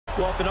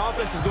Well, if an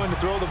offense is going to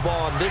throw the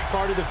ball on this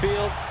part of the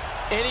field,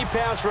 any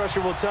pass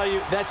rusher will tell you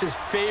that's his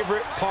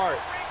favorite part.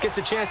 Gets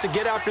a chance to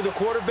get after the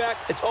quarterback.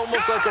 It's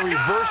almost like a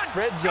reverse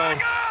red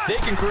zone. They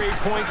can create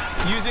points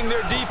using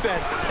their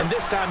defense, and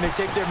this time they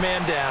take their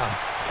man down.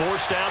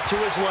 Forced out to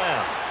his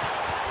left.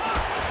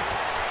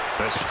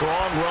 The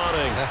strong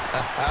running.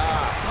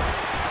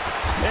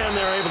 And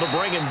they're able to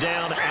bring him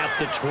down at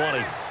the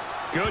 20.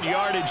 Good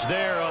yardage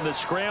there on the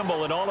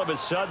scramble, and all of a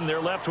sudden they're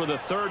left with a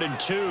 3rd and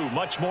 2,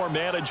 much more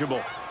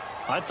manageable.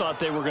 I thought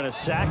they were going to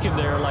sack him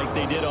there like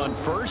they did on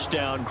first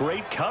down.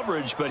 Great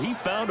coverage, but he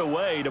found a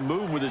way to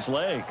move with his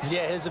legs.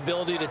 Yeah, his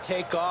ability to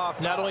take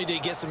off. Not only did he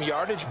get some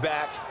yardage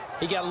back,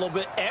 he got a little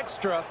bit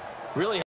extra. Really